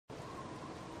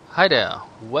Hi there,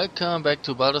 welcome back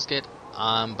to Baldur's Gate.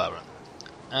 I'm Baron,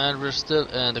 and we're still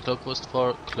in the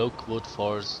Cloakwood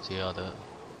Forest here.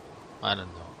 I don't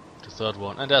know, the third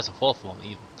one, and there's a fourth one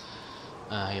even.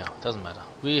 Yeah, doesn't matter.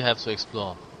 We have to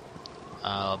explore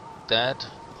that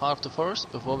part of the forest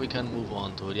before we can move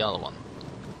on to the other one.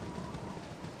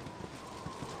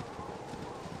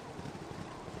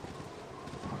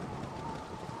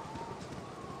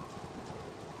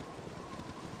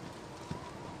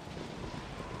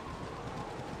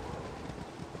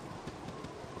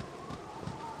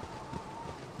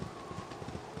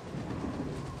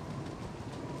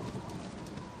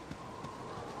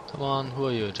 Come on, who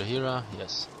are you, Jahira?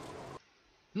 Yes.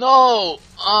 No!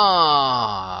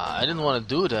 I didn't want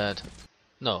to do that.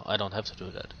 No, I don't have to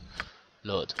do that.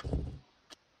 Lord.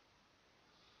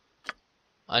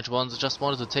 I just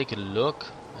wanted to take a look.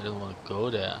 I didn't want to go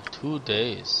there. 2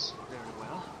 days. Very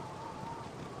well.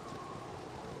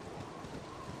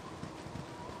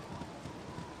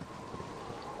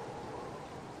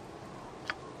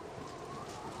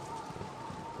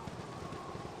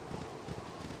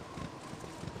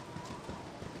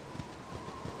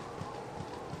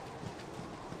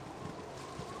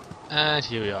 And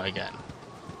here we are again.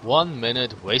 1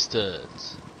 minute wasted.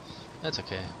 That's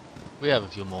okay. We have a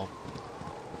few more.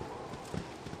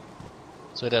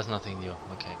 So there's nothing new.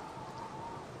 Okay.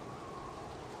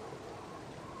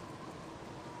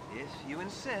 If you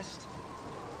insist.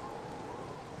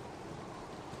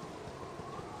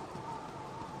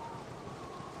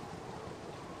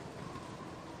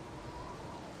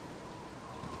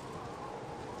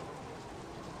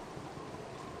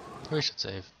 We should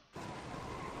save.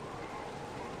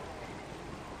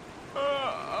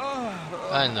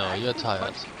 I know, you're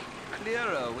tired.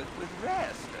 Clearer with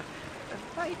rest.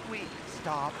 Might we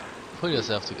stop? Pull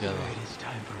yourself together. It is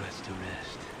time for us to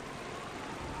rest.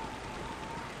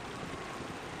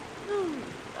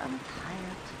 I'm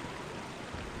tired.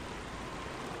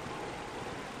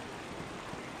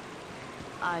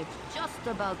 I've just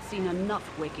about seen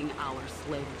enough waking hours,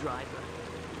 slave driver.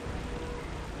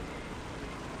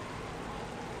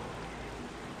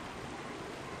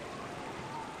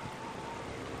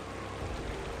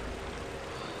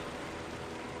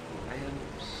 I am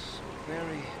so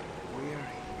very weary.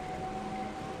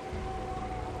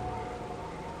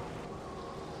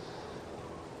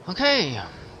 Okay.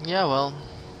 Yeah, well,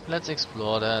 let's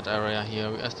explore that area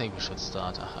here. I think we should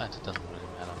start. It doesn't really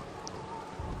matter.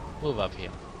 Move up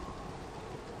here.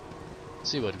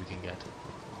 See what we can get.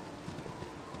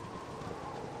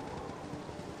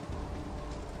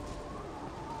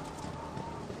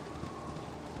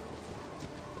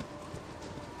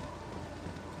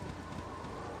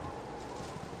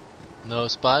 No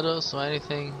spiders or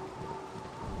anything?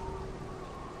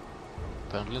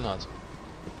 Apparently not.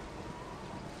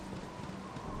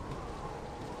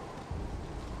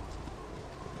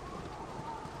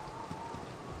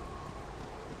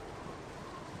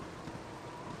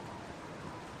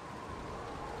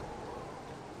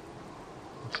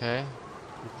 Okay,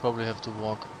 we probably have to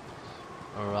walk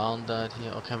around that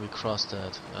here. Or can we cross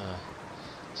that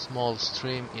small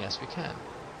stream? Yes, we can.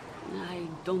 I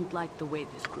don't like the way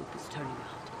this group is turning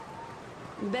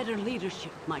out. Better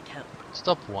leadership might help.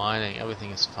 Stop whining,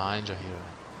 everything is fine, Jahira.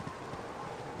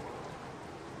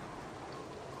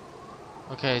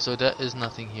 Okay, so there is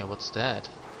nothing here. What's that?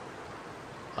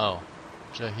 Oh,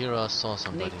 Jahira saw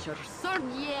somebody. Nature, sir.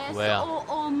 Yes, Where? oh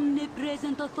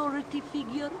omnipresent authority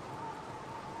figure.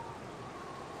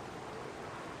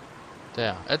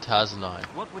 There, at Hazeline.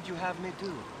 What would you have me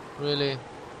do? Really?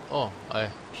 Oh, I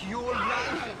Your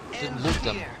life didn't ends look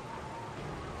them. here.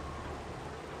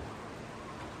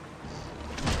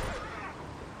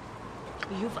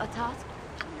 You've a task?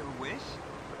 Your wish?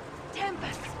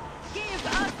 Tempest, give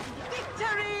us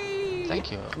victory!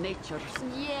 Thank you. Nature.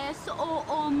 Yes, oh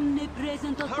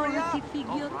omnipresent Hurry authority up!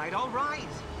 figure. All right.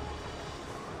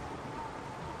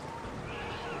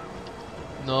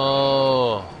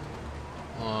 No.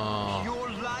 Oh, Your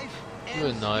life you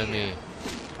ends annoy here. me.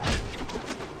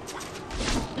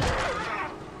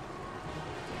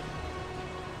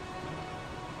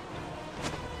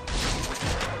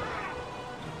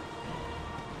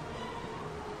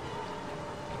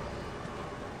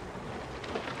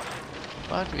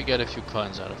 But we get a few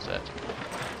coins out of that.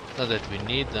 Not that we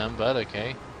need them, but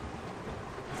okay.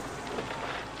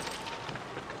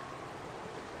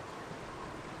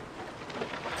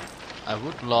 I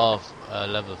would love a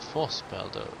level 4 spell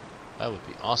though. That would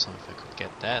be awesome if I could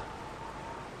get that.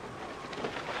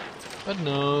 But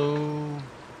no.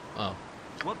 Oh,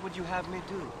 What would you have me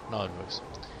do? now it works.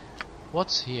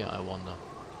 What's here, I wonder?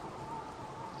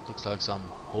 Looks like some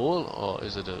hole, or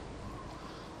is it a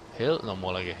hill? No,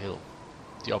 more like a hill.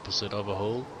 The opposite of a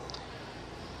hole.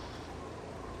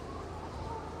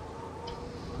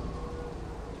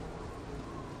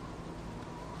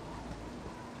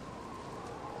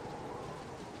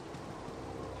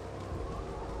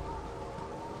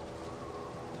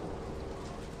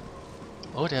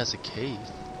 Oh, there's a cave.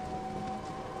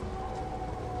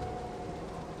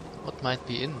 What might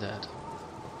be in that?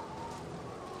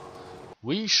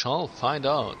 We shall find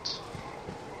out.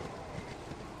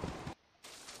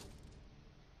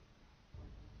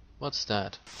 What's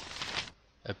that?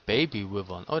 A baby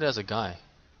wyvern. Oh, there's a guy.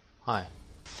 Hi.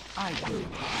 I do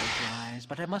apologize,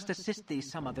 but I must assist thee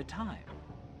some other time.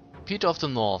 Peter of the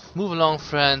North. Move along,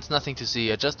 friends. Nothing to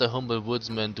see. Just a humble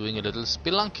woodsman doing a little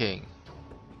spelunking.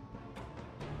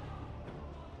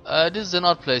 This is an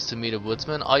odd place to meet a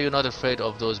woodsman. Are you not afraid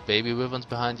of those baby wyverns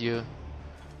behind you?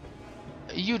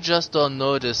 You just don't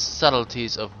know the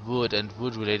subtleties of wood and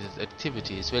wood-related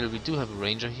activities. Well, we do have a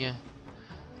ranger here.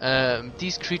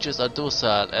 These creatures are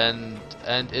docile,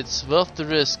 and it's worth the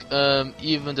risk.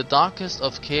 Even the darkest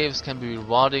of caves can be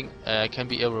rewarding. Can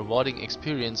be a rewarding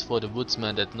experience for the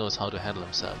woodsman that knows how to handle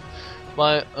himself.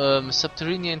 While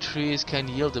subterranean trees can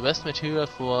yield the best material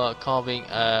for carving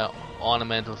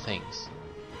ornamental things.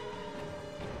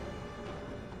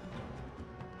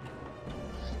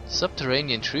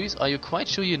 Subterranean trees? Are you quite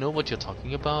sure you know what you're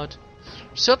talking about?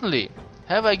 Certainly.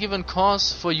 Have I given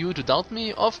cause for you to doubt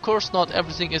me? Of course not.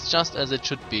 Everything is just as it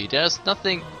should be. There's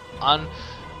nothing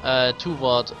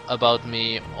untoward about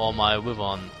me or my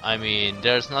wyvern. I mean,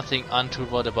 there's nothing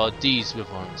untoward about these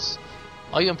wyverns.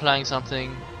 Are you implying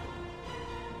something?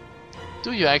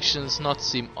 Do your actions not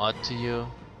seem odd to you?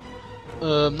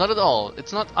 Not at all.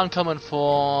 It's not uncommon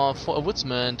for a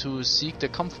woodsman to seek the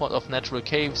comfort of natural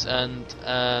caves and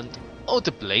oh,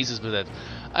 the blazes with it.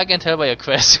 I can tell by your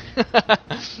question.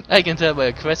 I can tell by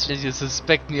your question you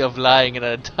suspect me of lying and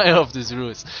I'm tired of this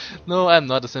ruse. No, I'm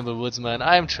not a simple woodsman.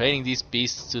 I am training these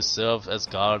beasts to serve as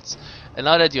guards. And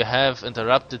now that you have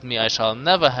interrupted me, I shall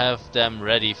never have them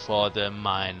ready for the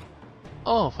mine.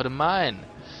 Oh, for the mine.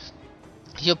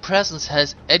 Your presence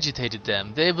has agitated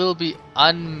them. They will be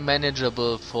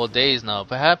unmanageable for days now.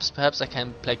 Perhaps I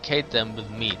can placate them with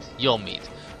meat. Your meat.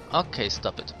 Okay,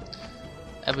 stop it.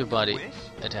 Everybody,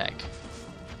 attack.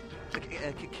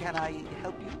 Can I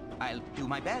help you? I'll do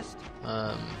my best.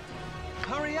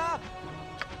 Hurry up!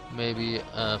 Maybe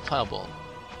a fireball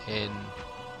in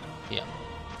here.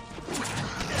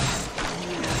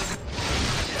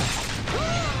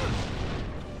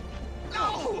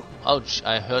 Ouch,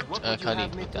 I hurt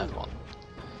Karin with that one.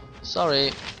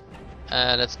 Sorry.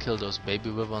 Let's kill those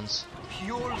baby wyverns.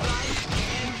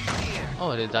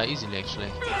 Oh, they die easily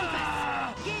actually.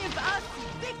 Give us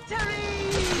victory!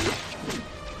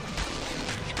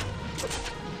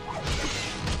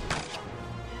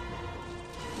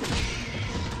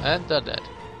 And they're dead.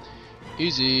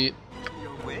 Easy.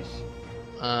 Your wish?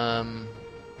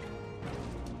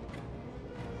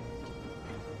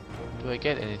 Do I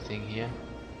get anything here?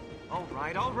 All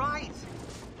right, all right.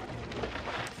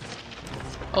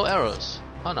 Oh, arrows.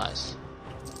 How nice.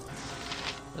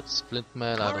 That's splint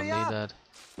mail, I don't need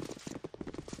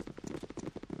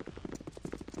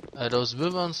that. Those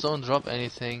wyverns don't drop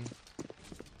anything.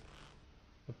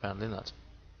 Apparently not.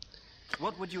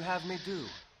 What would you have me do?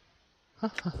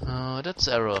 That's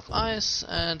arrow of ice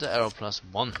and arrow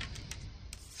 +1.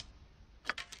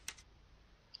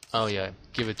 Oh yeah,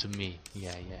 give it to me.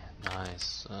 Yeah,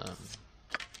 nice.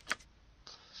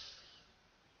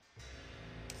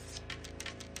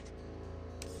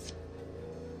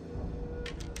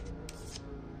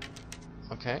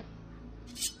 Okay.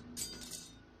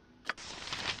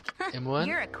 M1,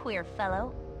 You're a queer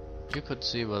fellow. you could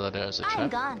see whether there's a I'm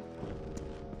trap. gone.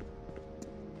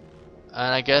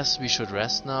 And I guess we should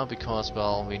rest now because,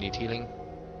 well, we need healing.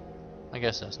 I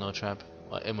guess there's no trap.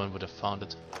 Well, Imran would have found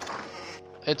it.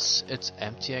 It's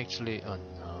empty actually. Oh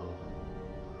no.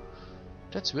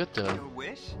 That's weird though. Your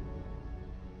wish?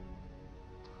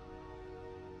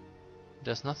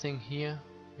 There's nothing here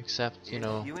except, you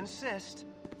know, If you insist.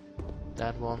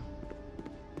 that one.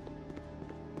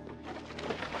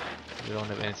 We don't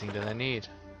have anything that I need.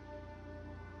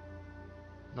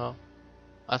 No.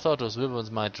 I thought those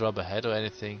wyverns might drop a head or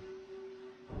anything.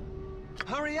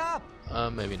 Hurry up!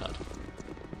 Maybe not.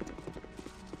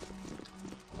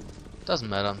 Doesn't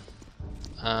matter.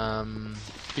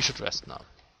 We should rest now.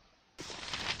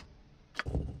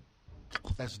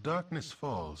 As darkness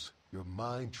falls, your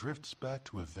mind drifts back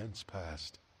to events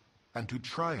past, and to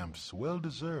triumphs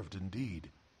well-deserved indeed.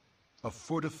 A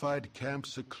fortified camp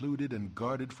secluded and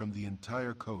guarded from the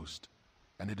entire coast,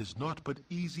 and it is naught but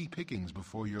easy pickings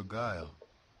before your guile.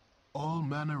 All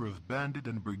manner of bandit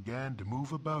and brigand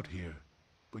move about here,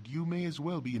 but you may as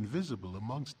well be invisible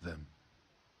amongst them.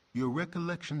 Your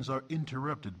recollections are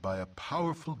interrupted by a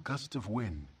powerful gust of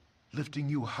wind, lifting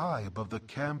you high above the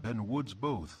camp and woods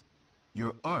both.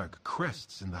 Your arc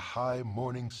crests in the high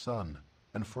morning sun,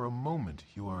 and for a moment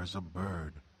you are as a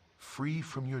bird, free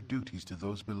from your duties to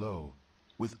those below.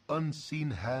 With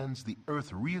unseen hands, the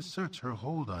earth reasserts her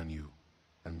hold on you,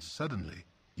 and suddenly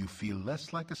you feel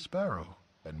less like a sparrow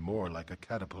and more like a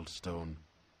catapult stone.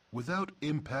 Without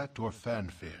impact or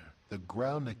fanfare, the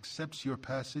ground accepts your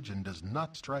passage and does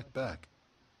not strike back.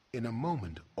 In a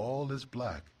moment, all is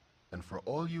black, and for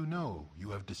all you know,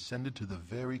 you have descended to the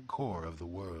very core of the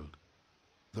world.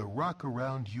 The rock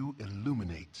around you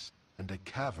illuminates, and a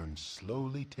cavern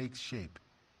slowly takes shape.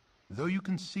 Though you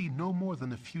can see no more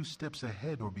than a few steps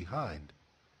ahead or behind,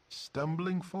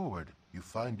 stumbling forward, you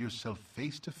find yourself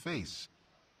face to face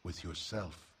with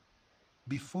yourself.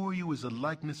 Before you is a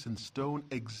likeness in stone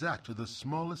exact to the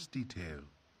smallest detail.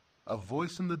 A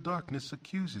voice in the darkness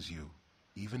accuses you,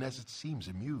 even as it seems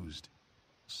amused.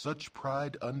 Such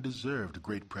pride undeserved,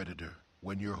 great predator,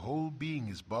 when your whole being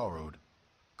is borrowed.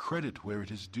 Credit where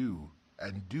it is due,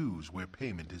 and dues where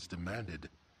payment is demanded.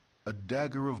 A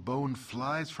dagger of bone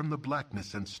flies from the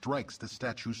blackness and strikes the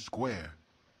statue square.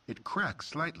 It cracks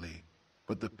slightly,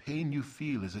 but the pain you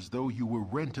feel is as though you were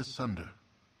rent asunder.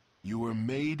 You were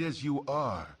made as you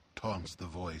are, taunts the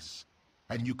voice,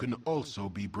 and you can also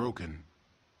be broken.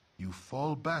 You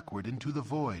fall backward into the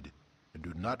void, and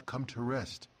do not come to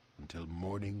rest until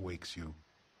morning wakes you.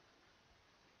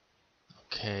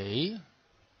 Okay.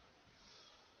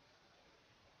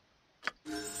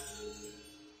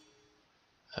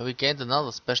 We gained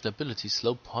another special ability,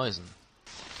 slow poison.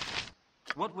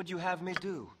 What would you have me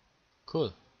do?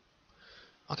 Cool.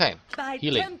 Okay, By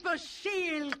healing. temper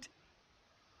shield!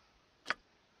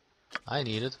 I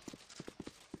need it.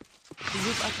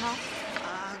 Group attack?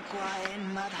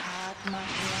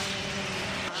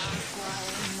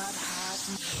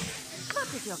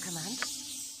 What is your command?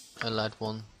 A light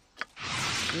one.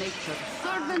 Nature's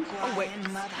servant awaits.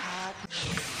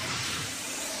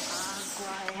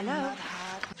 Hello?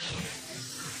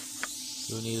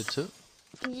 You need it too?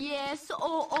 Yes,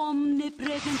 oh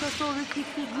omnipresent authority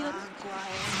figure.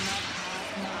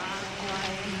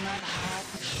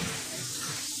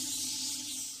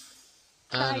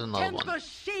 And another one.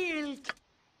 Shield.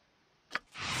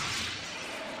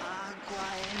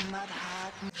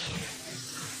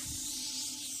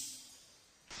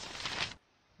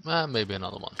 Maybe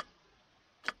another one.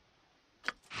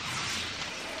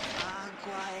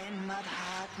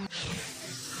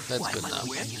 That's Why good must now.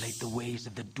 we emulate the ways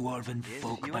of the dwarven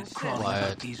folk you by insist? crawling Quiet.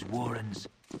 about these warrens?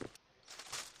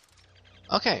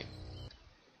 Okay.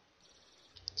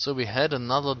 So we had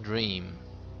another dream.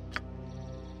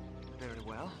 Very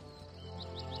well.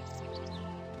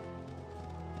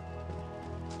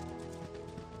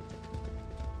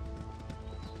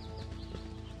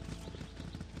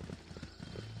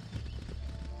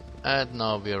 And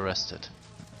now we are rested.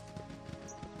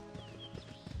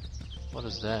 What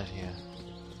is that here?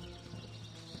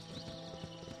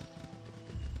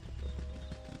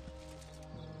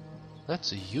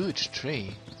 That's a huge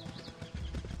tree.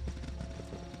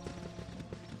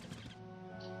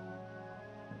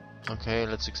 Okay,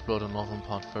 let's explore the northern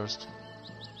part first.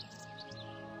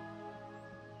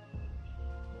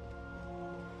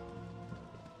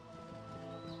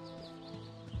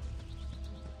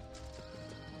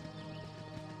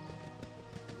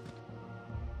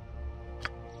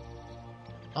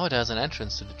 Oh, there's an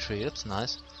entrance to the tree, that's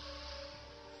nice.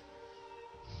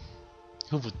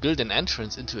 Who would build an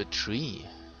entrance into a tree?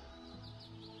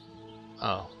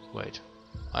 Oh, wait.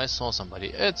 I saw somebody.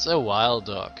 It's a wild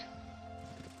dog.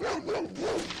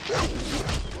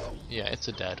 Yeah, it's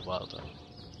a dead wild dog.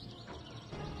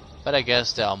 But I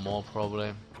guess there are more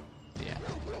probably. Yeah.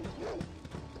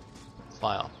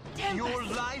 Fire. Your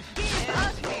life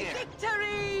ends here.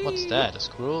 Victory! What's that? A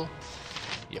squirrel?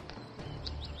 Yep.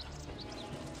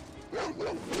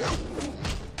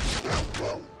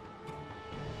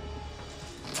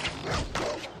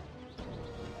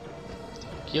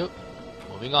 Cute.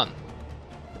 Moving on.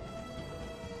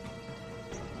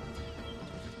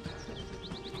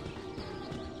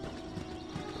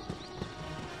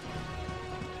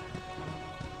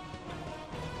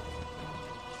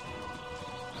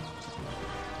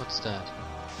 What's that?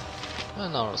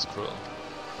 Another scroll.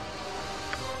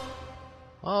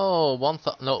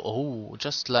 Oh,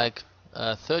 just like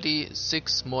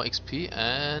 36 more XP,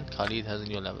 and Khalid has a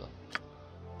new level.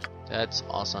 That's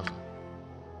awesome.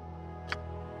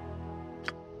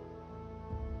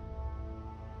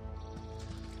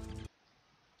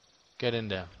 Get in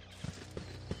there.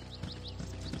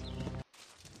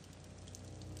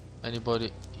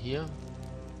 Anybody here?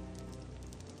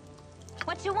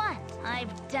 What you want? I've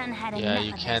done had enough. Yeah,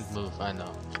 you of can't this. move, I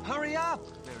know. Hurry up!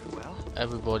 Very well.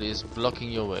 Everybody is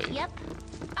blocking your way. Yep,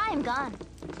 I'm gone.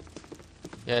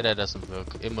 Yeah, that doesn't work.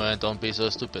 Imran, don't be so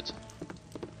stupid.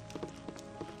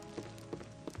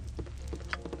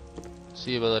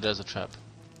 See whether there's a trap.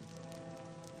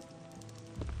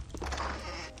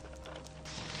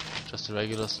 Just a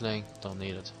regular sling, don't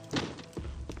need it.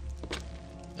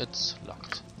 It's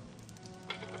locked.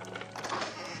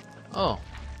 Oh,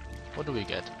 what do we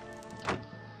get?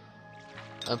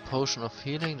 A potion of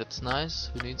healing, that's nice.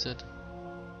 Who needs it?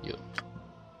 You.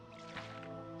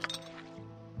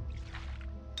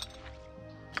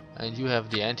 And you have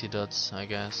the antidotes, I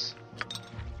guess.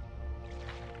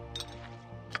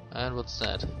 And what's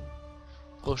that?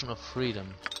 Potion of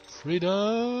freedom.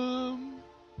 Freedom!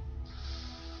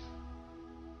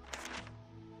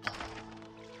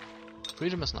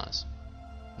 Freedom is nice.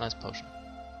 Nice potion.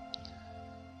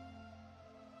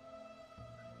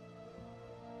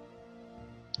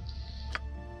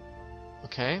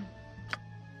 Okay.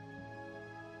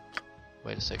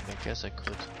 Wait a second, I guess I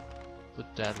could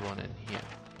put that one in here.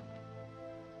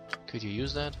 Could you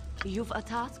use that? You've a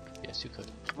task? Yes, you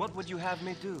could. What would you have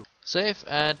me do? Save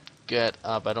and get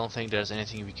up. I don't think there's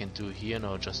anything we can do here.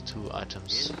 No, just two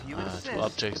items, If you two insist.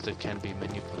 objects that can be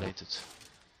manipulated.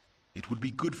 It would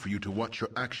be good for you to watch your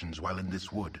actions while in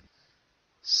this wood.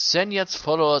 Senyat's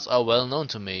followers are well known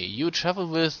to me. You travel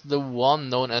with the one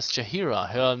known as Jahira.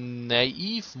 Her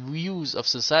naive views of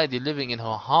society living in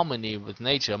her harmony with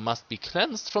nature must be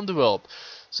cleansed from the world,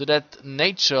 so that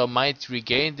nature might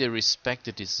regain the respect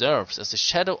it deserves. As a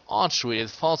shadow archery, it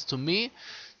falls to me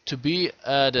to be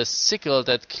the sickle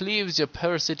that cleaves your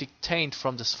parasitic taint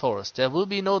from this forest. There will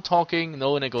be no talking,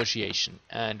 no negotiation.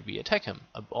 And we attack him.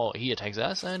 Or he attacks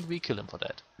us, and we kill him for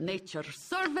that. Nature's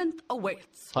servant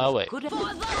awaits. Fire away. Good for the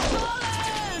fallen!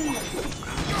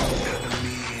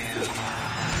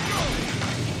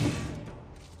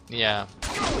 Yeah.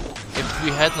 If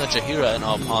we had no Jahira in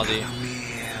our party,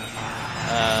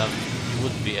 he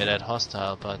wouldn't be that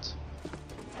hostile, but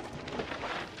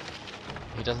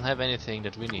he doesn't have anything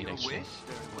that we need, actually. Wish?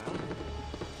 Very well.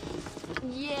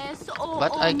 Yes,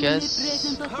 But I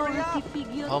guess... Hurry up!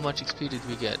 How much XP did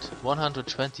we get?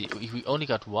 120. If we only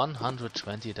got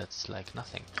 120, that's like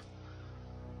nothing.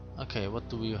 Okay, what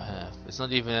do we have? It's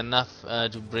not even enough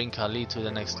to bring Kali to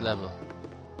the next level.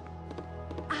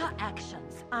 Our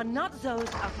actions are not those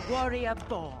of warrior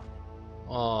born.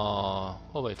 Oh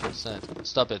wait, what's that?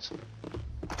 Stop it.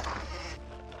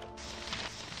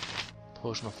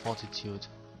 Potion of Fortitude.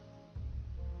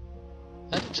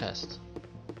 And a chest.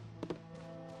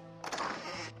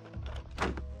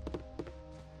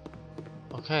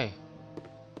 Okay.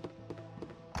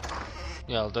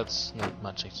 Yeah, that's not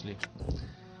much actually.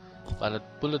 But a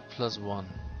bullet plus 1.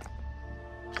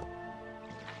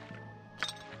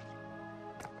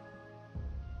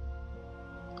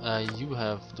 You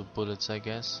have the bullets, I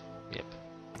guess. Yep.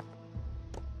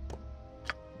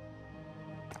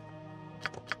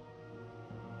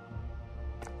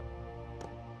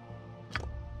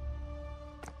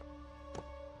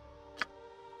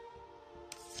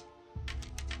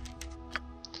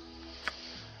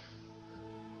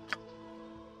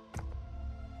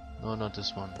 No, not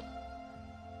this one.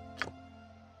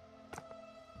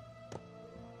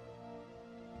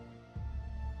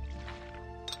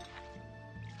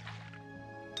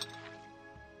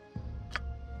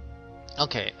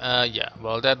 Okay, yeah,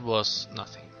 well that was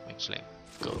nothing, actually.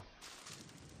 Go.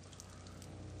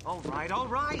 Alright,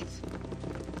 alright!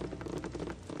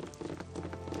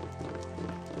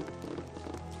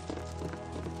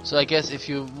 So I guess if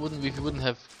you wouldn't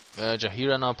have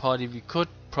Jahira in our party, we could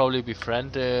probably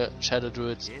befriend the Shadow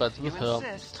Druids, If but you with her,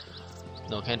 insist.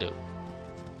 no can do.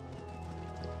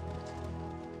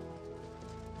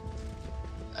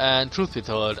 And truth be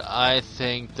told, I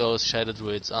think those Shadow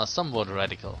Druids are somewhat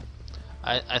radical.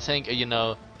 I think, you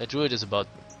know, a druid is about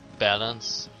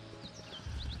balance,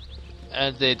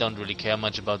 and they don't really care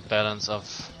much about balance of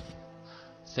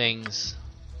things.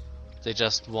 They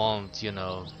just want, you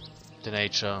know, the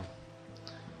nature.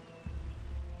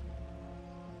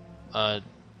 Oh,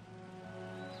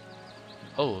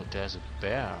 there's a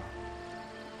bear.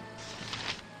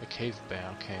 A cave bear,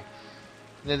 okay.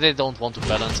 They don't want to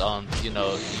balance on, you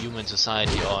know, human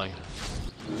society or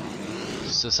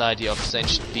society of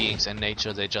sentient beings and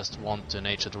nature. They just want the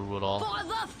nature to rule all. For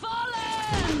the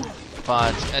fallen!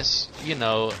 But as you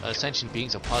know, sentient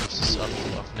beings are part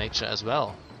of nature as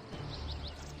well.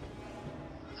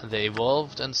 They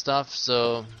evolved and stuff,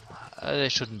 so they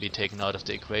shouldn't be taken out of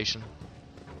the equation.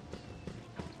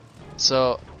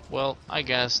 So, well, I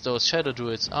guess those shadow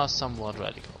druids are somewhat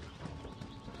radical.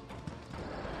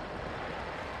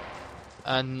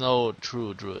 And no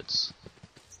true druids.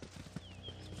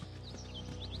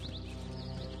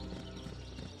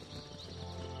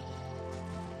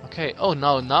 Okay, oh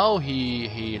now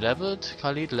he leveled,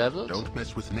 Khalid leveled. Don't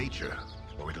mess with nature,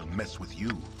 or it'll mess with you.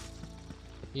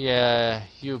 Yeah,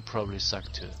 you probably suck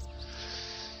too.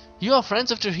 You are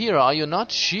friends of Jahira, are you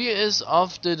not? She is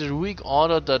of the Druidic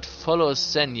order that follows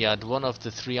Senyat, one of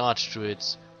the 3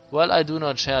 archdruids. Well, I do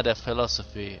not share their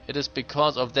philosophy. It is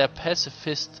because of their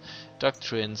pacifist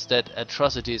doctrines that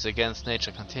atrocities against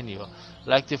nature continue.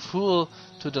 Like the fool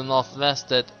to the northwest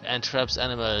that entraps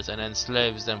animals and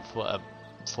enslaves them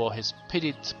for his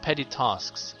petty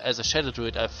tasks. As a shadow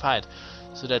druid I fight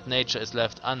so that nature is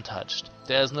left untouched.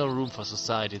 There is no room for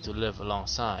society to live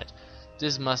alongside.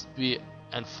 This must be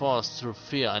enforced through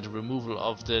fear and removal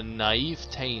of the naive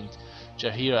taint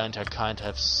Jahira and her kind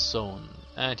have sown.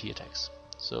 And he attacks.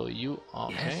 So you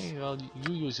okay? Well,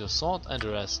 you use your sword and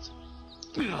the rest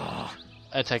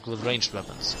attack with ranged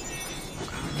weapons.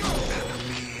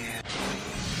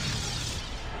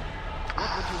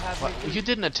 What, you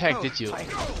didn't attack, did you?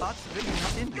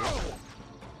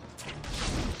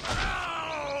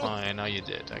 Oh, yeah, now you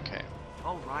did. Okay.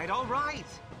 All right.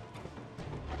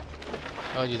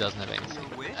 Oh, he doesn't have anything.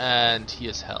 And he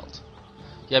is held.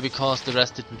 Yeah, because the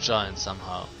rest didn't join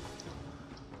somehow.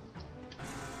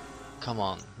 Come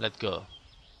on, let go.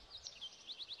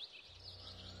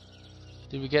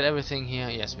 Did we get everything here?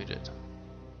 Yes, we did.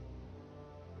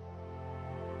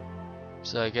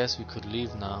 So I guess we could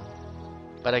leave now.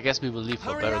 But I guess we will leave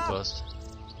for Baraghost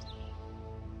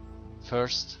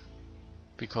first.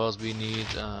 Because we need...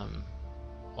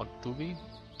 what do we?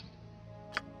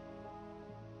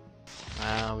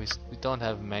 We don't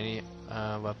have many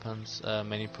weapons,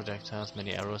 many projectiles,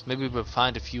 many arrows. Maybe we'll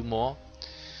find a few more.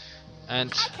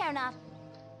 And I care not.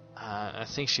 I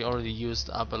think she already used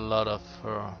up a lot of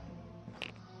her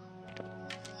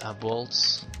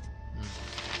bolts.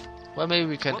 Well, maybe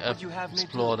we can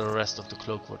explore the rest of the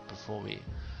Cloakwood before we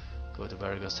go to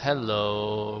Baraghost.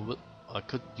 Hello. I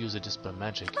could use a Dispel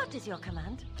Magic. What is your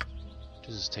command?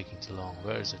 This is taking too long.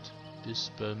 Where is it?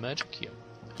 Dispel Magic here.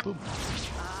 Boom.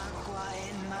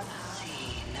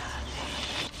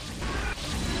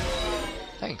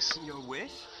 Thanks. Your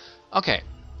wish? Okay.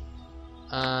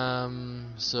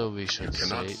 So we should You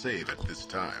cannot save at this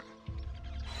time.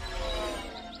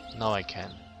 Now I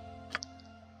can.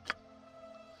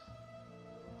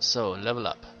 So, level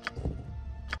up.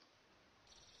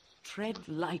 Tread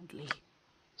lightly.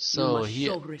 So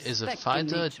here is a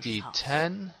fighter,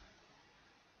 D10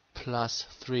 plus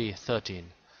 3,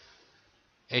 13.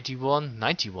 81,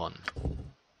 91.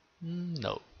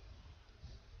 No.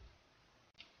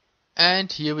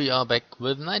 And here we are back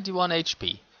with 91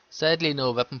 HP. Sadly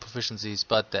no weapon proficiencies,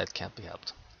 but that can't be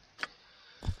helped.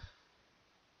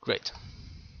 Great.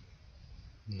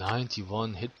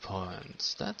 91 hit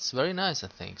points. That's very nice, I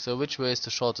think. So which way is the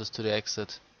shortest to the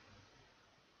exit?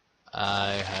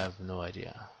 I have no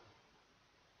idea.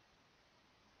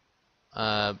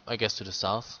 I guess to the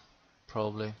south,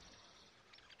 probably.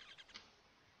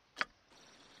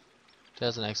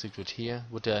 There's an exit route here.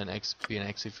 Would there be an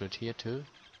exit route here too?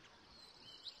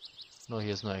 No,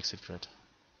 here's no exit route.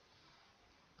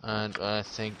 And I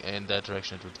think in that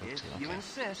direction it would look too. Okay. You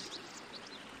insist.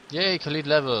 Yay, Khalid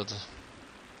leveled.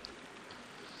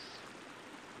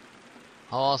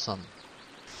 How awesome.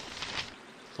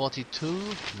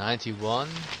 42, 91,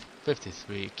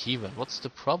 53. Kievan, what's the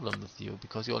problem with you?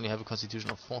 Because you only have a constitution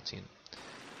of 14.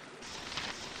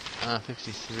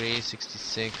 53,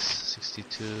 66,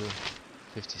 62,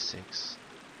 56.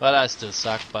 Well, I still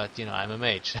suck, but you know, I'm a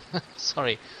mage.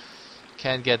 Sorry.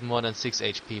 Can't get more than 6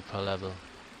 HP per level.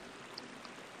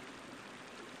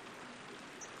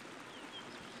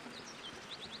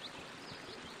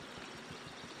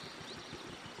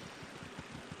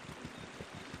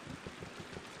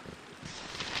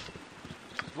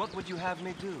 What would you have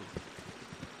me do?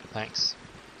 Thanks.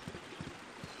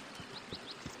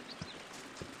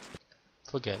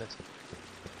 Forget it.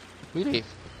 We leave.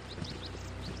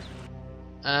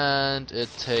 And it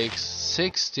takes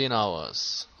 16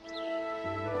 hours.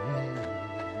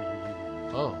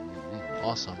 Oh,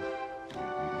 awesome.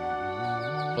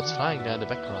 What's flying there in the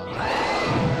background?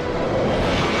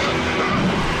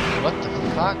 What the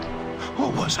fuck?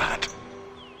 What was that?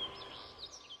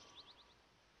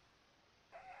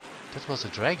 That was a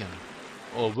dragon.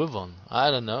 Or a wyvern.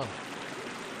 I don't know.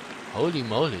 Holy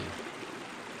moly.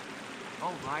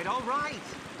 All right.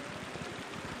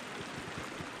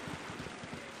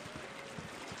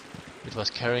 It was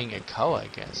carrying a cow, I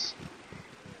guess.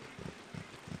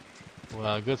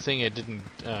 Well, good thing it didn't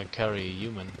carry a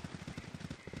human.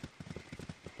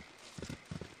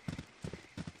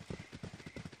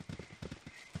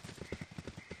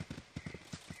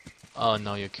 Oh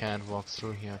no, you can't walk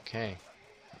through here, okay.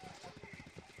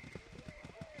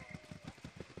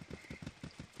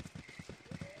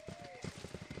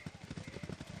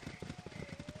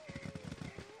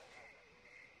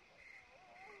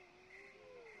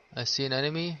 I see an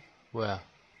enemy. Where?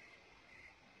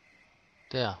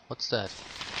 There, what's that?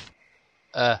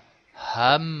 A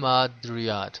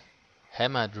hamadryad.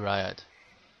 Hamadryad.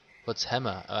 What's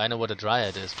hammer? I know what a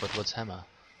dryad is, but what's hammer?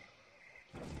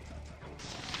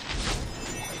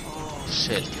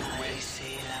 Shit.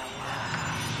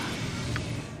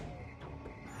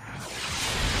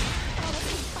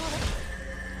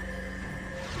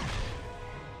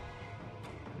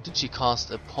 Did she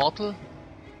cast a portal?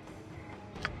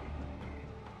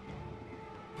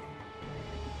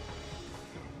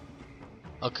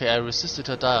 Okay, I resisted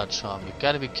her dire charm. You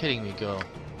gotta be kidding me, girl.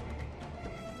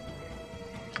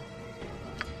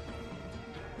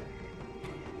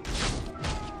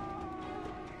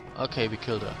 Okay, we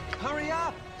killed her. Hurry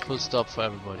up! Full stop for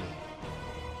everybody.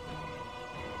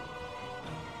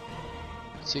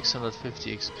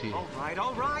 650 XP.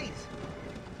 All right.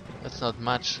 That's not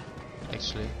much,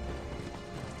 actually.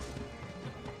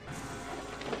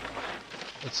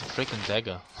 It's a freaking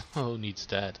dagger. Who needs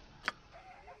that?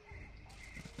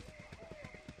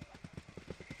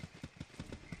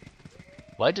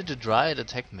 Why did the Dryad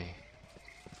attack me?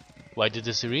 Why did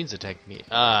the Syrenes attack me?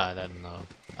 Ah, I don't know.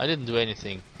 I didn't do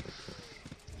anything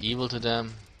evil to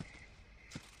them.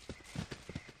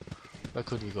 Where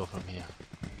could we go from here?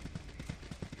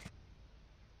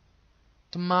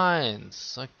 The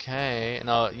mines. Okay.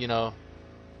 Now, you know,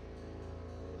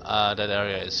 that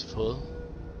area is full.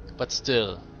 But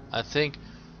still, I think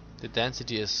the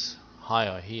density is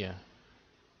higher here.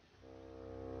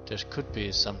 There could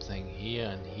be something here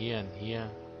and here and here.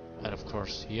 And of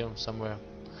course here somewhere.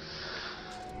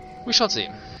 We shall see.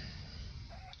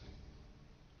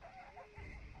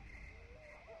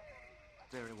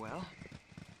 Very well.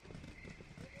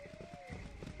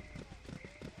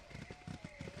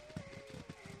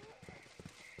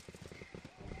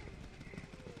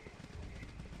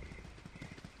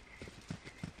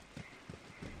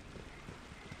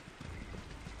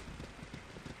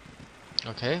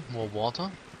 Okay, more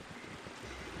water.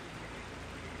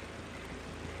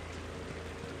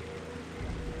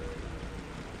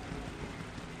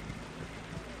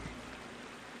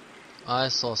 I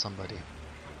saw somebody.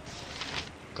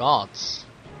 Gods.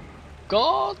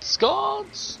 Gods!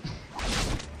 Gods!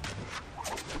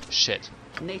 Shit.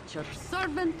 Nature's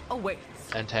servant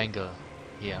awaits. Entangle.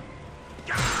 Here.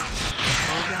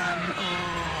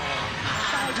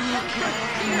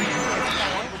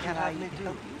 Can I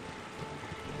help you?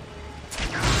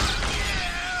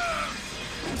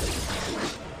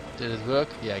 Did it work?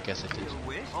 Yeah, I guess it did.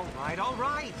 All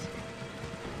right.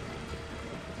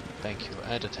 Thank you.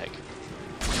 And attack.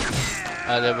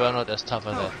 They were not as tough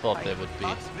as I thought they would be.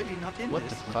 Really not in What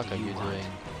this. the fuck do are you want?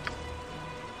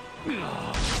 doing?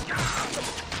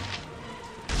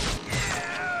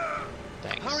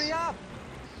 Thanks. Hurry up!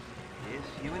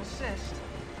 If you insist.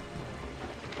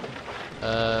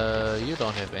 You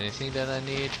don't have anything that I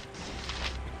need.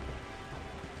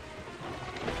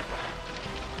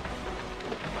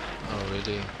 Oh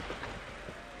really?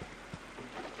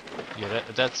 Yeah,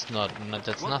 that's that's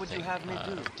What would you nothing. have me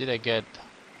do? Did I get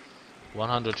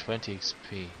 120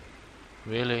 XP?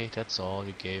 Really? That's all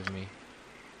you gave me?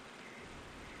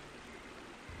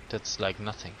 That's like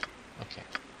nothing. Okay.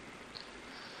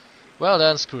 Well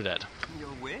then, screw that. Your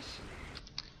wish?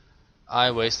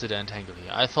 I wasted Entangle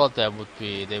here. I thought they would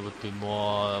be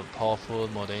more powerful,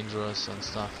 more dangerous and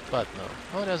stuff, but no.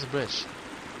 Oh, there's a bridge.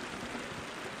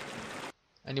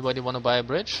 Anybody want to buy a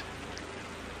bridge?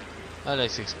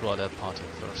 Let's explore that part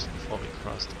first before we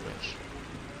cross the bridge.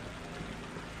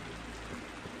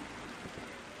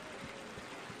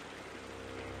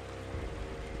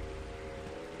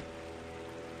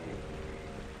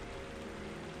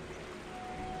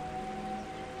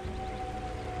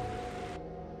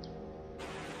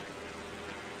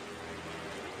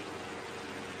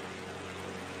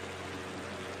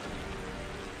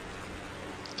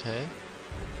 Okay.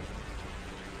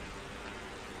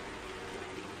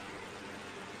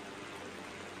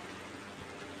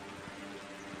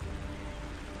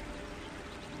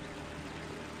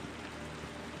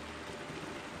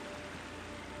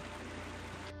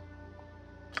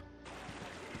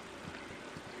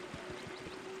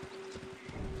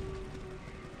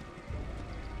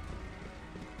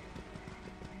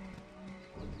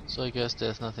 So I guess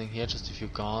there's nothing here, just a few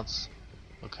guards.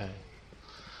 Okay.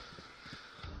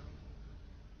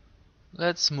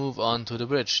 Let's move on to the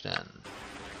bridge then.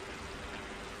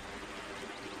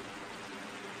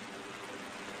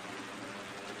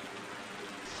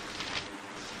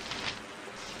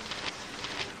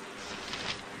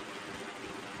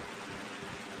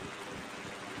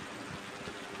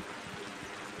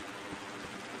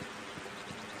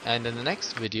 And in the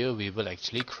next video we will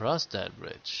actually cross that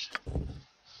bridge.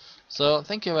 So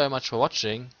thank you very much for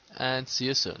watching and see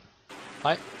you soon.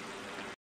 Bye.